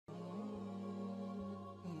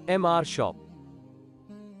MR Shop.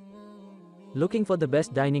 Looking for the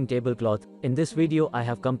best dining tablecloth? In this video I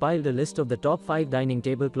have compiled a list of the top 5 dining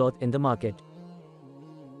tablecloth in the market.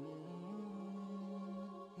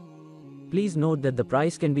 Please note that the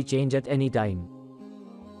price can be changed at any time.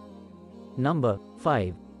 Number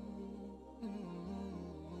 5.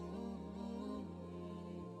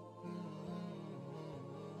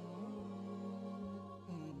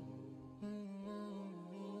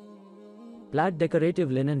 Plaid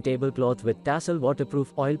decorative linen tablecloth with tassel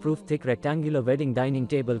waterproof oilproof thick rectangular wedding dining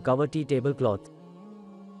table cover tea tablecloth.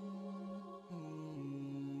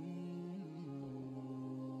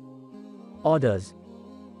 Orders.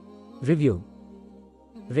 Review.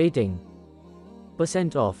 Rating.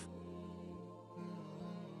 Percent off.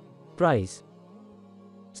 Price.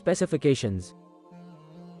 Specifications.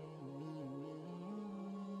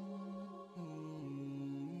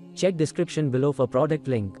 Check description below for product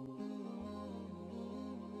link.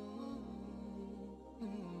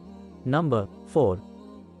 Number 4.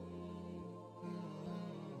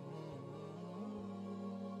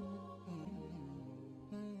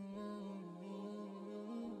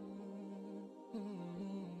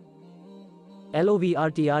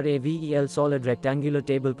 LOVRTRAVEL solid rectangular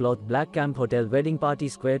tablecloth black camp hotel wedding party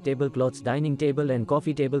square tablecloths dining table and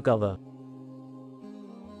coffee table cover.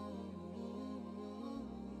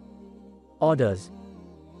 Orders.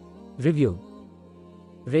 Review.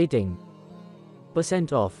 Rating.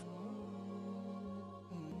 Percent off.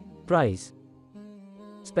 Price.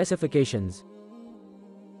 Specifications.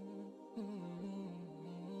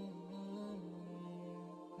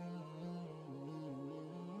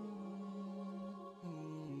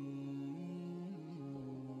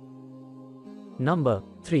 Number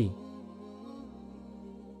 3.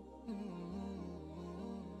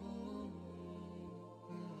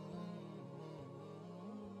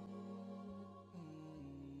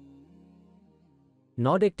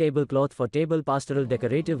 Nordic tablecloth for table pastoral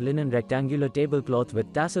decorative linen rectangular tablecloth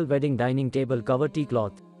with tassel wedding dining table cover tea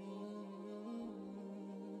cloth.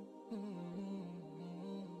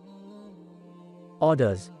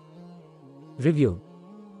 Orders. Review.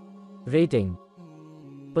 Rating.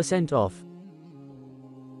 Percent off.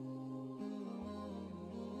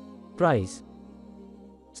 Price.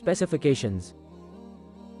 Specifications.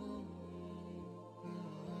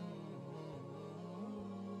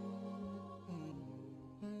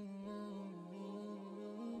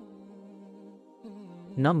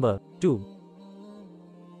 Number 2.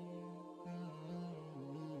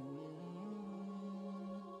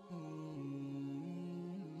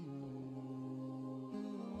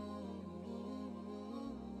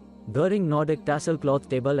 Goering Nordic tassel cloth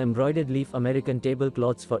table embroidered leaf American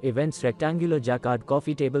tablecloths for events rectangular Jacquard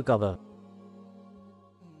coffee table cover.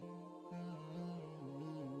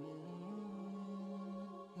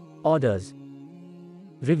 Orders.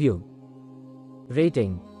 Review.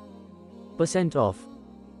 Rating. Percent off.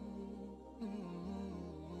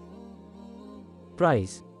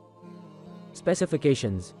 Price.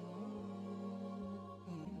 Specifications.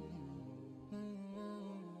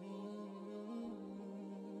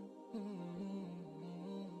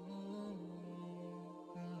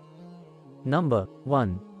 Number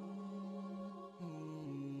 1.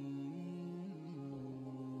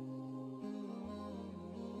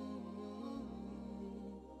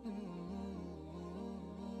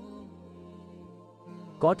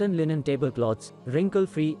 Cotton linen tablecloths,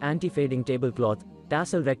 wrinkle-free anti-fading tablecloth,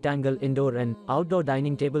 tassel rectangle indoor and outdoor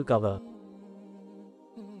dining table cover.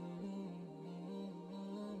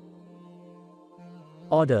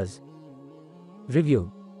 Orders.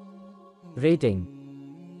 Review. Rating.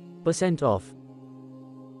 Percent off.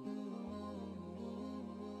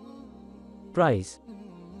 Price.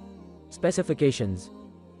 Specifications.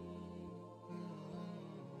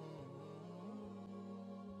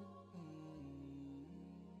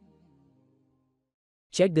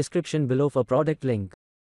 Check description below for product link.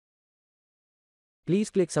 Please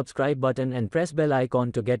click subscribe button and press bell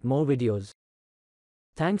icon to get more videos.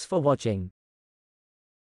 Thanks for watching.